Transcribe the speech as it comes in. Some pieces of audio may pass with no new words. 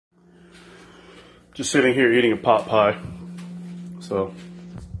Just sitting here eating a pot pie. So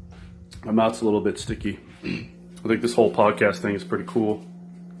my mouth's a little bit sticky. I think this whole podcast thing is pretty cool.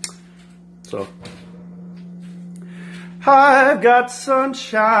 So I've got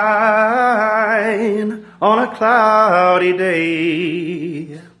sunshine on a cloudy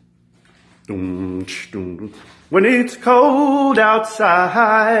day. When it's cold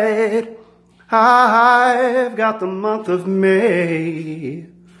outside, I've got the month of May.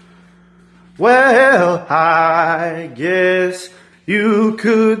 Well, I guess you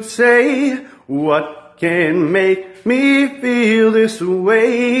could say, what can make me feel this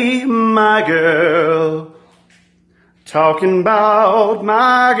way, my girl? Talking about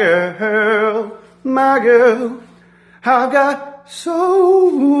my girl, my girl. I've got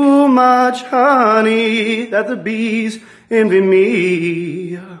so much honey that the bees envy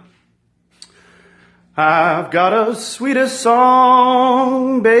me. I've got a sweeter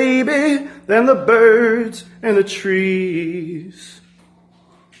song, baby, than the birds and the trees.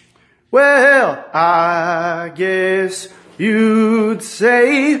 Well, I guess you'd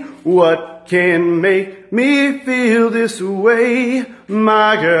say, what can make me feel this way,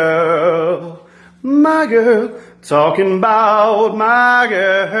 my girl, my girl. Talking about my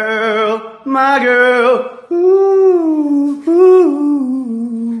girl, my girl. Ooh, ooh.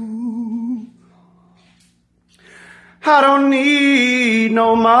 I don't need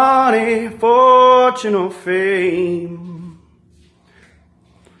no money, fortune, or fame.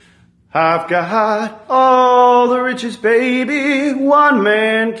 I've got all the riches, baby, one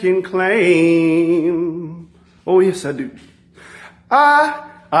man can claim. Oh, yes, I do.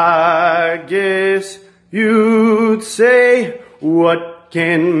 I guess you'd say, what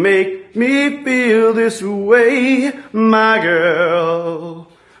can make me feel this way, my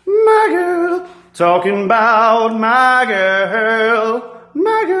girl, my girl. Talking about my girl,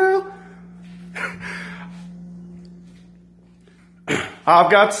 my girl.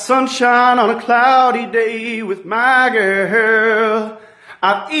 I've got sunshine on a cloudy day with my girl.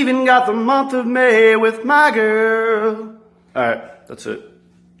 I've even got the month of May with my girl. Alright, that's it.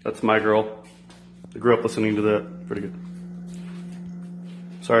 That's my girl. I grew up listening to that. Pretty good.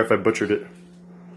 Sorry if I butchered it.